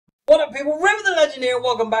What up, people? Revan the Legend here.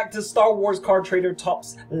 Welcome back to Star Wars Card Trader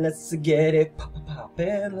Tops. Let's get it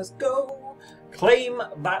poppin'. Let's go. Claim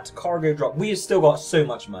that cargo drop. We have still got so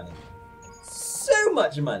much money. So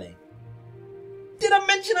much money. Did I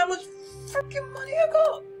mention how much freaking money I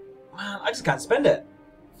got? Man, I just can't spend it.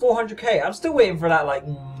 400k. I'm still waiting for that, like,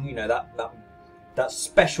 you know, that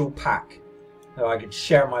special pack that I could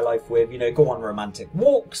share my life with. You know, go on romantic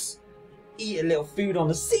walks, eat a little food on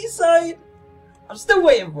the seaside. I'm still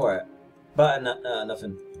waiting for it, but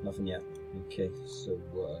nothing yet. Okay, so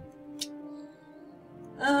what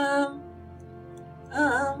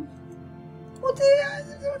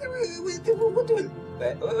do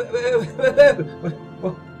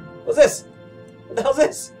what's this? What the hell's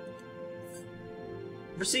this?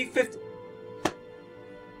 Receive 50.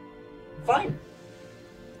 Fine.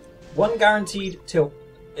 One guaranteed tilt.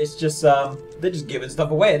 It's just they're just giving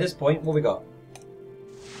stuff away at this point. What we got?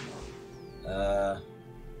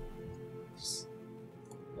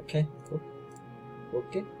 Okay, cool.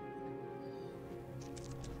 Okay.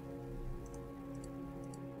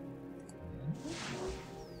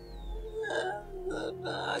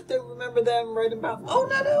 I don't remember them right about. Oh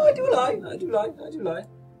no, I do lie. You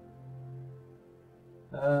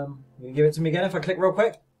can give it to me again if I click real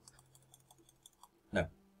quick. No.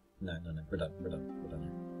 We're done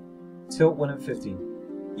here. Tilt 1 and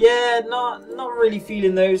 15. Yeah, not really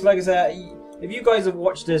feeling those. Like I said, if you guys have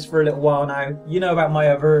watched this for a little while now, you know about my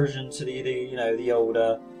aversion to the old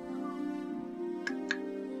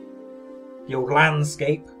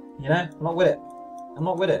landscape. You know, I'm not with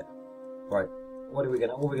it. Right, what are we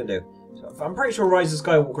gonna do? So, I'm pretty sure Rise of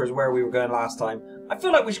Skywalker is where we were going last time. I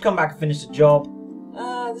feel like we should come back and finish the job.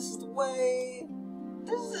 This is the way.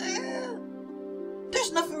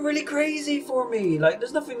 There's nothing really crazy for me. Like,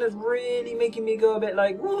 there's nothing that's really making me go a bit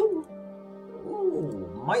like, woo.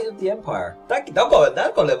 Ooh, Might of the Empire. That got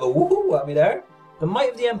a little woohoo at me there. The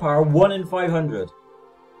Might of the Empire, 1 in 500.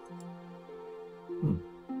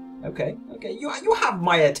 Okay. You have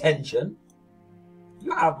my attention.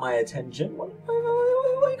 What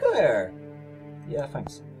you got here? Yeah,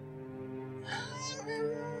 thanks.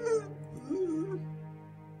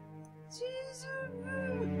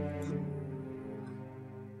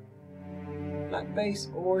 Black base,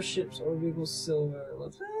 or ships, or regal silver.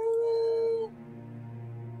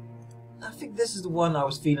 I think this is the one I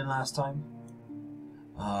was feeling last time.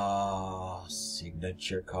 Ah,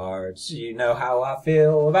 signature cards. You know how I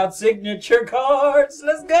feel about signature cards.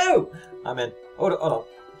 Let's go. I'm in. Hold on.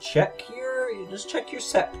 Just check your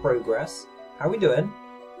set progress. How are we doing?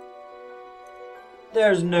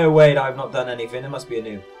 There's no way that I've not done anything. It must be a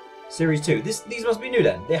new. Series 2. These must be new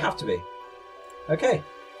then. They have to be. Okay.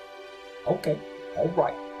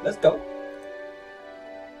 Alright. Let's go.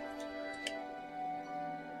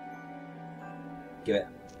 Give it.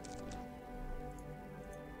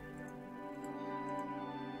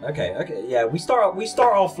 Okay. Yeah, we start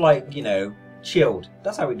off like, you know, chilled.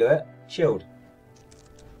 That's how we do it. Chilled.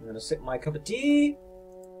 I'm gonna sip my cup of tea.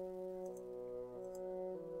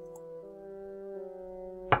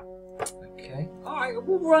 Okay. Alright,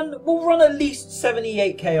 we'll run at least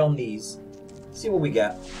 78k on these. See what we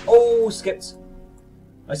get. Oh, skipped.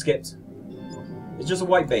 I skipped. It's just a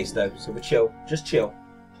white base though, so we're chill. Just chill.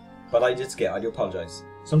 But I did skip. I do apologise.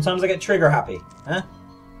 Sometimes I get trigger happy. Huh?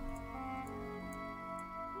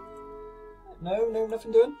 No,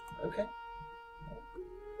 nothing doing? Okay.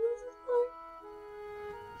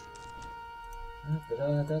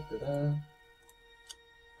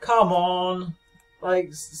 Come on.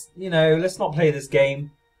 Like, you know, let's not play this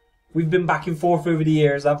game. We've been back and forth over the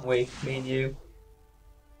years, haven't we? Me and you.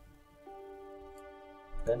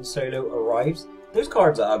 Ben Solo arrives. Those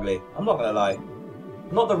cards are ugly. I'm not gonna lie.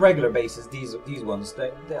 Not the regular bases. These ones.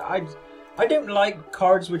 I don't like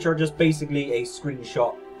cards which are just basically a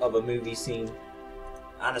screenshot of a movie scene,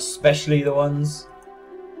 and especially the ones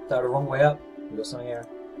that are the wrong way up. We got something here.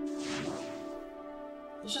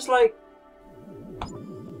 It's just like, do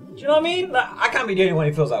you know what I mean? Like, I can't be the only one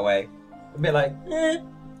who feels that way. A bit like, you know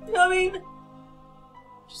what I mean?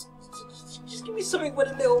 Just give me something with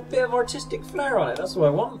a little bit of artistic flair on it. That's what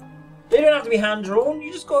I want. They don't have to be hand drawn.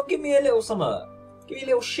 You just gotta give me a little something. Give me a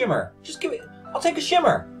little shimmer. Just give it. I'll take a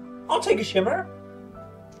shimmer.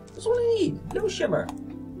 That's all I need. A little shimmer.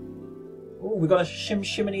 Oh, we got a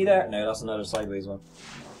shimmy there. No, that's another sideways one.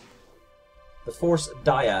 The Force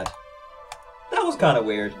Dyad. That was kind of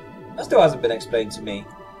weird. That still hasn't been explained to me.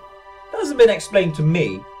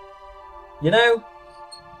 You know?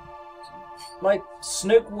 Like,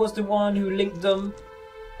 Snoke was the one who linked them,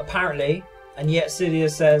 apparently, and yet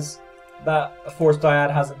Sidious says that a Force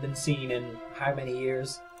Dyad hasn't been seen in how many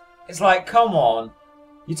years? It's like, come on.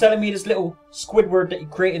 You telling me this little Squidward that you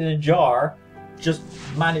created in a jar just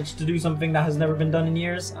managed to do something that has never been done in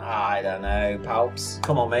years? I don't know, Palps.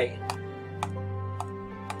 Come on, mate.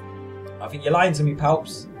 I think you're lying to me,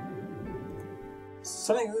 Palps.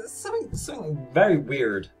 Something very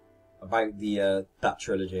weird about the that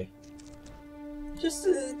trilogy. It just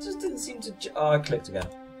didn't seem to. Oh, I clicked again.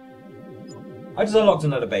 I just unlocked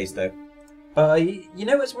another base though. You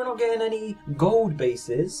notice we're not getting any gold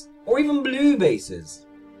bases or even blue bases.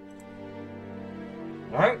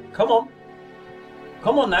 All right, come on.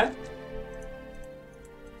 Come on now.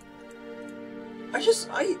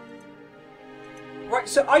 Right,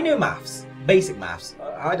 so I know maths. Basic maths.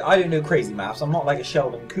 I don't know crazy maths. I'm not like a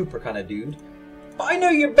Sheldon Cooper kind of dude. But I know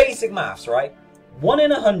your basic maths, right? 1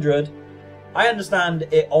 in 100. I understand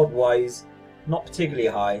it odd-wise. Not particularly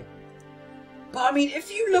high. But I mean,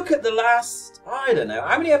 if you look at the last... I don't know.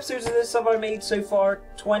 How many episodes of this have I made so far?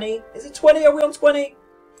 20? Is it 20? Are we on 20?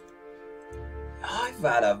 I've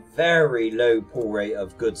had a very low pull rate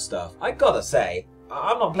of good stuff. I gotta say,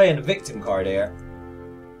 I'm not playing the victim card here.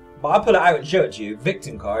 But I pull it out and show it to you.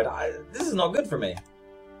 Victim card. This is not good for me.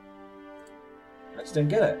 I just don't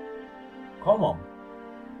get it. Come on.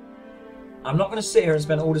 I'm not going to sit here and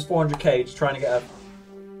spend all this 400k just trying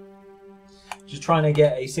to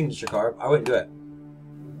get a signature card. I wouldn't do it.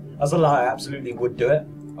 That's a lie. I absolutely would do it.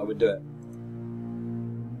 I would do it.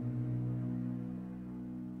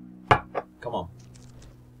 Come on.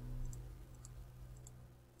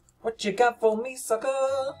 What you got for me, sucker?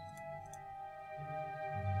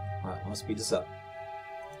 Alright, I'm gonna speed this up.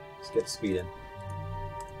 Let's get the speed in.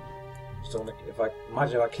 Just don't wanna,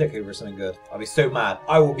 imagine if I click over something good. I'll be so mad.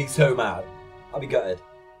 I will be so mad. I'll be gutted.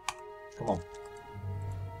 Come on.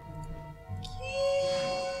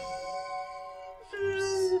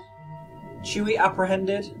 Chewy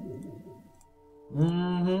apprehended.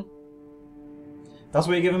 Mm-hmm. That's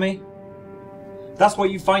what you're giving me? That's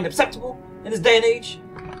what you find acceptable in this day and age?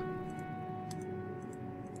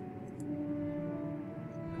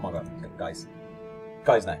 Come on, guys.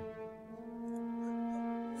 Guys now.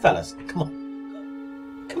 Fellas, come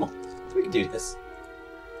on. Come on. We can do this.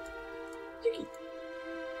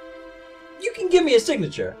 You can give me a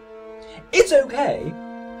signature. It's okay.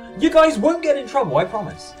 You guys won't get in trouble, I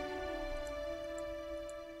promise.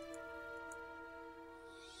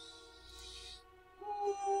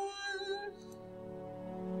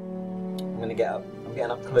 I'm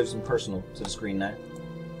getting up close and personal to the screen now.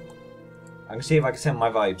 I can see if I can send my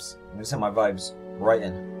vibes. I'm going to send my vibes right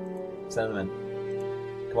in. Send them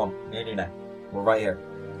in. Come on, me and you now. We're right here.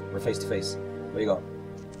 We're face to face. What do you got?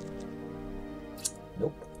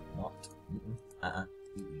 Nope. Not.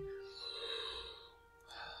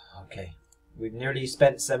 Okay. We've nearly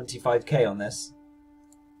spent 75k on this.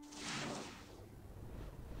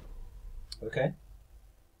 Okay.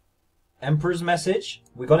 Emperor's message.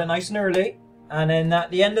 We got it nice and early. And then at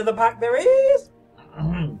the end of the pack there is...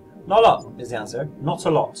 Not a lot is the answer. Not a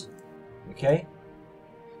lot. Okay.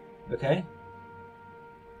 Okay.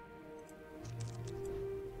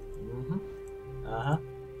 Uh-huh.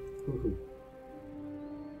 Hoo-hoo.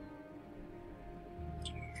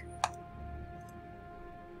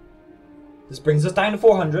 This brings us down to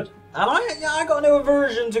 400. And I got no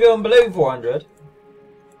aversion to going below 400.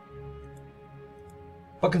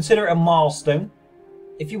 But consider it a milestone,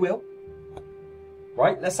 if you will.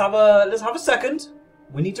 Right, let's have a second.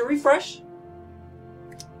 We need to refresh.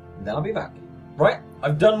 And then I'll be back. Right,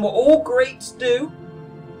 I've done what all greats do.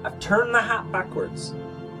 I've turned the hat backwards.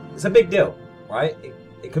 It's a big deal, right?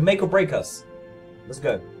 It could make or break us. Let's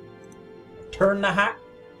go. Turn the hat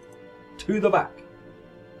to the back.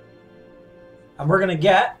 And we're gonna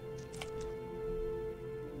get...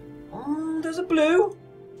 there's a blue.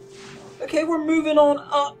 Okay, we're moving on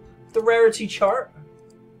up the rarity chart.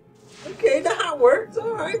 Okay, the hat works.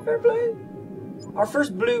 Alright, fair play. Our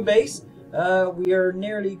first blue base. We are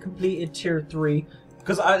nearly completed tier 3.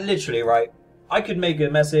 Because I literally, right, I could make a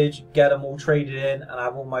message, get them all traded in, and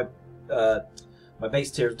have all my my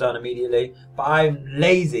base tiers done immediately. But I'm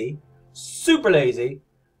lazy. Super lazy.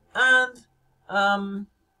 And,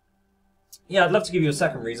 yeah, I'd love to give you a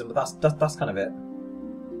second reason, but that's kind of it.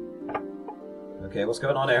 Okay, what's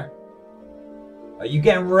going on here? Are you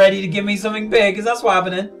getting ready to give me something big? Is that what's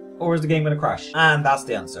happening? Or is the game going to crash? And that's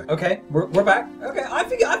the answer. Okay, we're back. Okay, I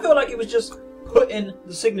feel like it was just putting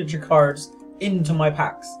the signature cards into my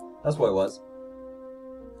packs. That's what it was.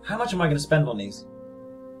 How much am I going to spend on these?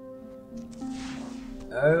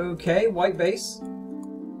 Okay, white base.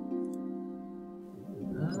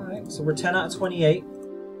 Alright, so we're 10 out of 28. Do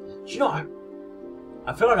you know what?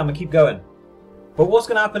 I feel like I'm going to keep going. But what's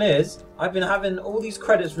going to happen is, I've been having all these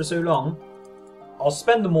credits for so long, I'll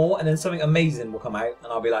spend them all, and then something amazing will come out,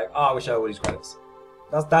 and I'll be like, oh, I wish I had all these credits.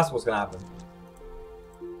 That's what's gonna happen.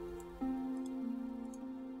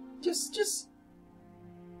 Just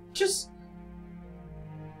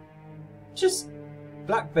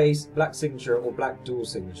black base, black signature, or black dual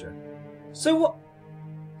signature. So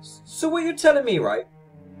what you're telling me, right,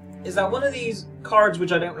 is that one of these cards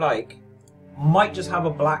which I don't like might just have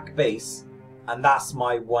a black base, and that's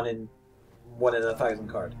my one in 1,000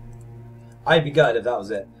 card. I'd be gutted if that was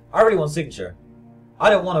it. I really want signature. I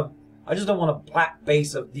just don't want a black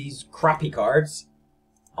base of these crappy cards.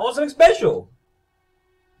 I want something special.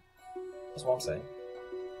 That's what I'm saying.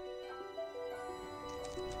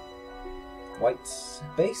 White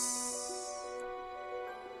base.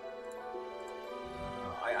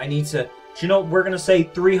 I need to... Do you know what? We're going to say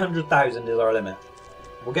 300,000 is our limit.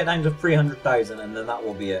 We'll get down to 300,000 and then that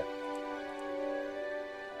will be it.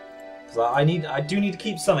 So I do need to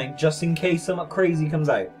keep something just in case something crazy comes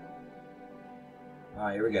out.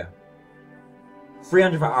 Alright, here we go.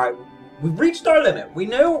 300. Alright, we've reached our limit. We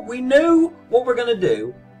know what we're gonna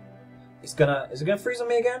do. Is it gonna freeze on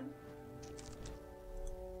me again?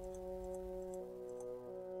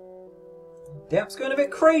 The app's going a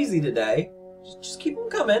bit crazy today. Just keep on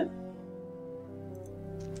coming.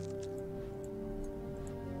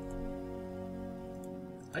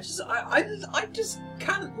 I just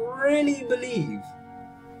can't really believe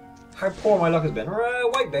how poor my luck has been.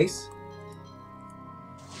 White base.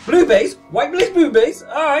 Blue base. White base, blue base.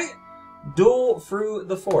 Alright. Duel through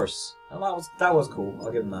the force. And that was cool.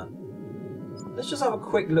 I'll give him that. Let's just have a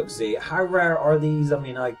quick look-see. How rare are these? I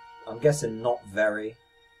mean, I'm guessing not very.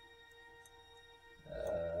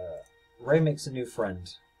 Ray makes a new friend.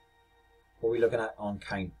 What are we looking at on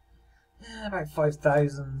count? About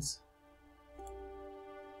 5,000.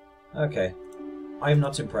 Okay. I am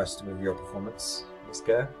not impressed with your performance. Let's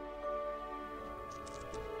go.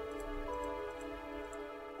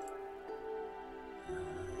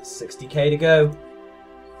 $60k to go.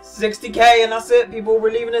 60k and that's it, people.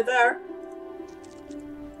 We're leaving it there.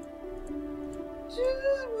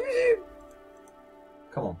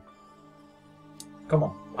 Come on. Come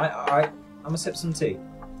on. I'm gonna sip some tea.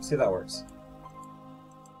 See if that works.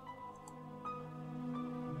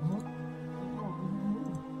 Come on.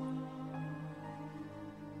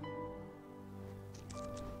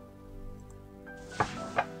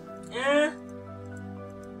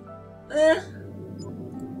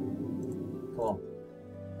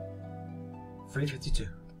 352.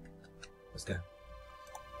 Let's go.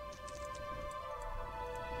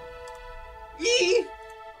 Yee!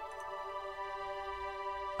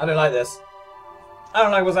 I don't like this. I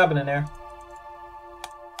don't like what's happening there.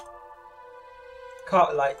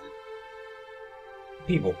 Can't, like...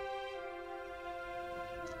 People.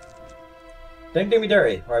 Don't do me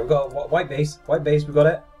dirty. Right, we've got white base. White base, we got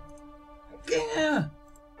it. Yeah!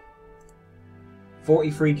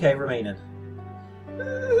 43k remaining.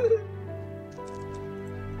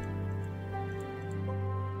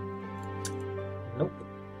 Nope.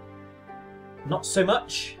 Not so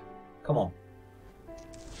much. Come on.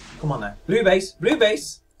 Come on now. Blue base. Blue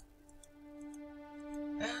base.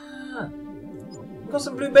 We've got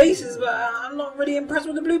some blue bases, but I'm not really impressed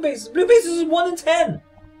with the blue bases. Blue bases is 1 in 10.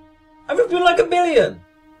 I've been like a billion.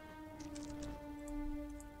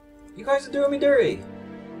 You guys are doing me dirty.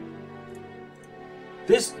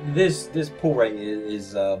 This pull rate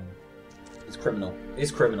is criminal.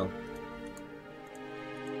 It's criminal.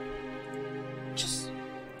 Just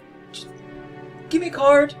give me a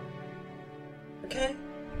card. Okay?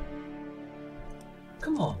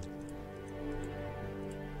 Come on.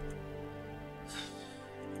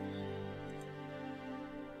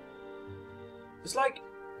 It's like,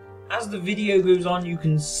 as the video goes on, you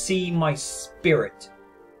can see my spirit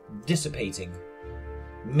dissipating.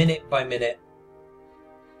 Minute by minute.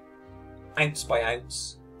 Ounce by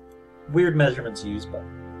ounce. Weird measurements used, but...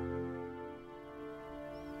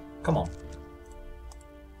 Come on.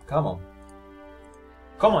 Come on.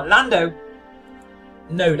 Come on, Lando!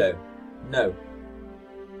 No, no. No.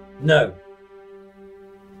 No.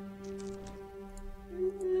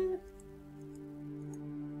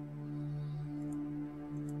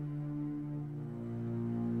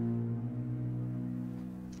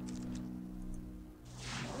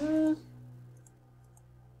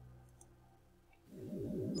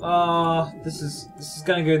 This is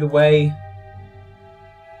gonna go the way.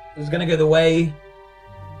 This is gonna go the way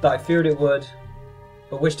that I feared it would,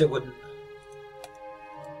 but wished it wouldn't.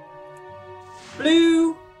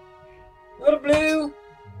 Blue! We got a blue!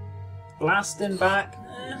 Blasting back.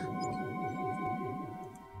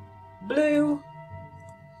 Blue!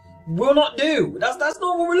 Will not do! That's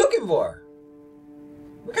not what we're looking for!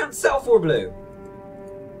 We can't sell for blue.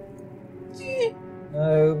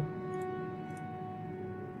 No.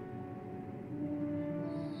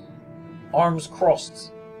 Arms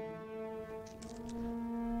crossed.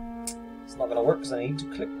 It's not going to work because I need to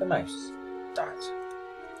click the mouse. Darn it.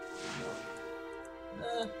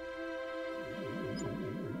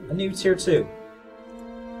 A new tier 2.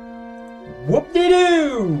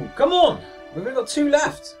 Whoop-de-doo! Come on! We've only got 2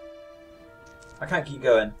 left. I can't keep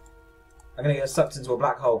going. I'm going to get sucked into a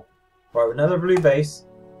black hole. Right, another blue base.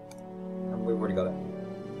 And we've already got it.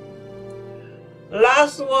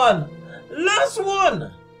 Last one! Last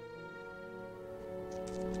one!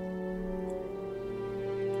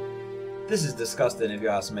 This is disgusting if you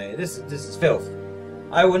ask me. This is filth.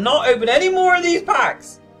 I will not open any more of these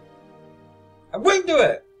packs! I won't do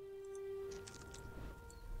it!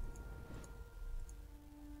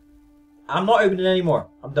 I'm not opening any more.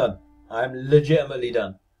 I'm done. I'm legitimately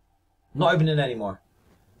done. I'm not opening any more.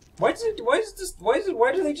 Why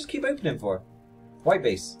do they just keep opening for? White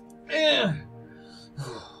base. I'm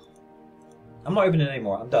not opening any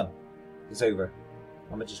more. I'm done. It's over.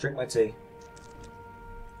 I'm gonna just drink my tea.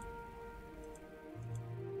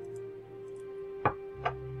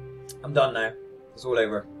 I'm done now. It's all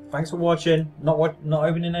over. Thanks for watching. Not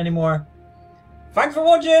opening anymore. Thanks for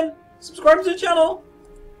watching. Subscribe to the channel.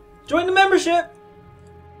 Join the membership.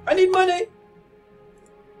 I need money.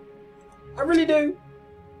 I really do.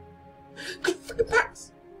 Good freaking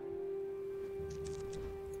packs.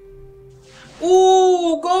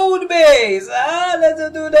 Ooh, gold base. Ah, let's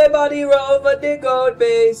do the body roll for the gold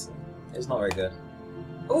base. It's not very good.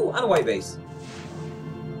 Ooh, and a white base.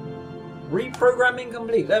 Reprogramming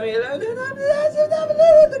complete. Let me look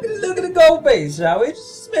at the gold base, shall we?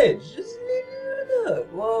 Just a smidge. Just look.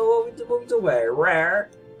 What we do?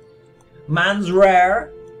 Rare. Man's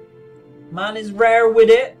rare. Man is rare with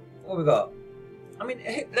it. What we got? I mean,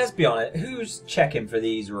 let's be honest. Who's checking for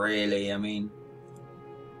these, really? I mean,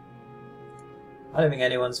 I don't think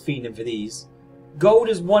anyone's fiending for these. Gold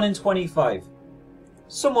is 1 in 25.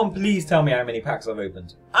 Someone please tell me how many packs I've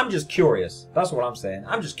opened. I'm just curious. That's what I'm saying.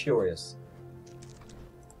 I'm just curious.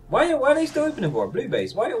 Why are they still opening for? Blue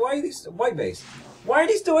base. Why are these white base? Why are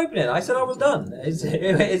they still opening? I said I was done.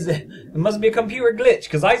 It must be a computer glitch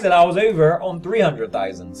because I said I was over on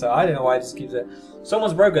 300,000. So I don't know why it just keeps it.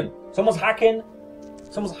 Someone's broken. Someone's hacking.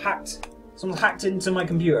 Someone's hacked. Someone's hacked into my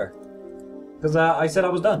computer because I said I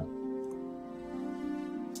was done.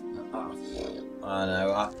 I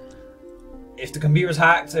know. If the computer's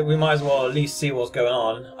hacked, we might as well at least see what's going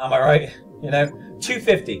on. Am I right? You know,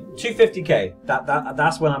 250, 250k.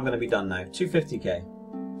 That's when I'm going to be done now. 250k,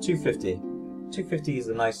 250. 250 is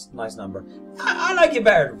a nice number. I like it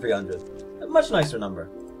better than 300. A much nicer number.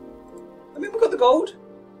 I mean, we got the gold,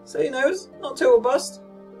 so who knows? Not total bust.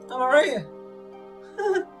 Am I right?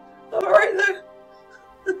 Am I right there?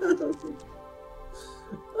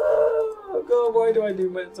 Oh God, why do I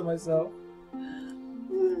do it to myself?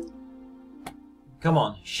 Come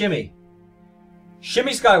on, shimmy.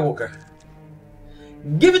 Shimmy Skywalker.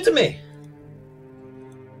 Give it to me.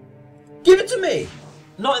 Give it to me.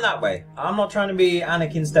 Not in that way. I'm not trying to be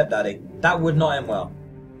Anakin's stepdaddy. That would not end well.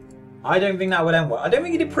 I don't think that would end well. I don't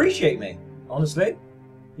think he'd appreciate me, honestly.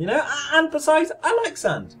 You know, and besides, I like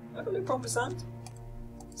sand. I got no problem with sand.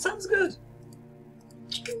 Sand's good.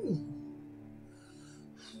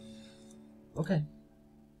 Okay.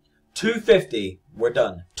 250. We're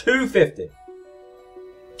done. 250.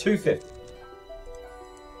 250.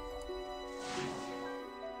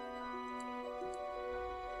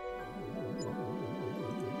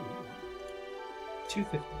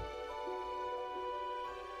 $250.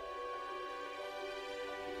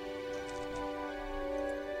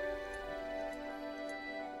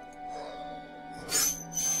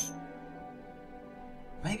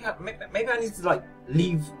 Maybe I need to like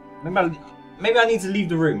leave. Maybe I need to leave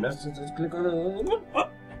the room. Let's just click on.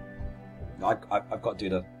 I've got to do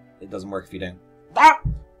the. It doesn't work if you don't. Ah!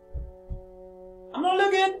 I'm not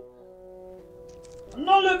looking. I'm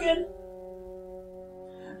not looking.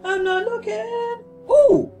 I'm not looking.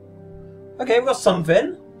 Ooh. Okay, we've got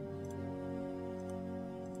something.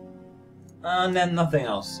 And then nothing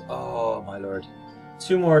else. Oh my lord.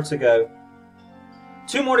 2 more to go.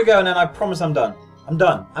 2 more to go, and then I promise I'm done. I'm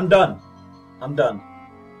done. I'm done. I'm done.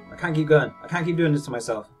 I can't keep going. I can't keep doing this to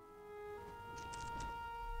myself.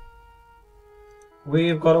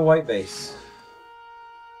 We've got a white base.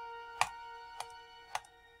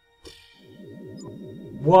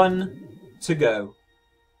 1 to go.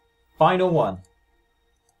 Final one.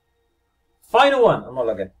 Final one! I'm not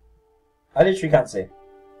looking. I literally can't see.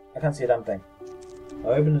 I can't see a damn thing. I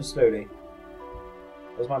open it slowly.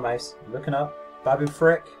 There's my mouse. Looking up. Babu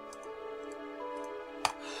Frick.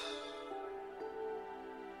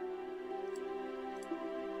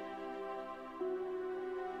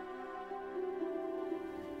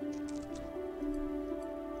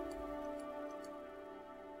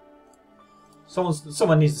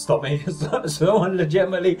 Someone needs to stop me. Someone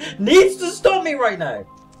legitimately needs to stop me right now.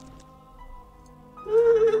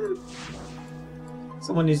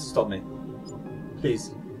 Someone needs to stop me.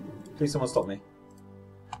 Please. Please someone stop me.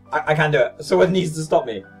 I can't do it. Someone needs to stop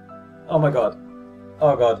me. Oh my god.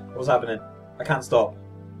 Oh god. What's happening? I can't stop.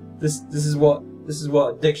 This is what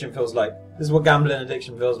addiction feels like. This is what gambling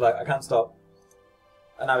addiction feels like. I can't stop.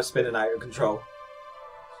 And I was spinning out of control.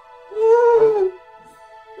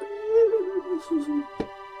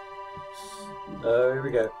 Here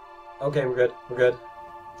we go. Okay, we're good. We're good.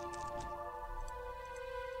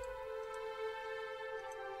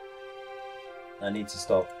 I need to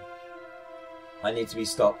stop. I need to be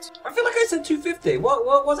stopped. I feel like I said 250.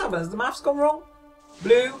 What's happened? Has the maths gone wrong?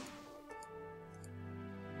 Blue.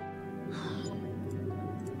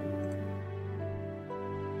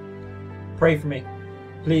 Pray for me.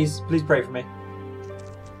 Please, please pray for me.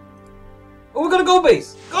 Oh, we got a gold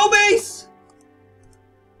base! Gold base!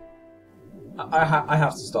 I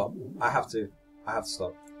have to stop. I have to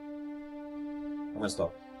stop. I'm gonna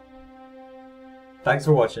stop. Thanks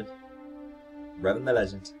for watching. Revan the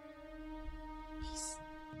Legend.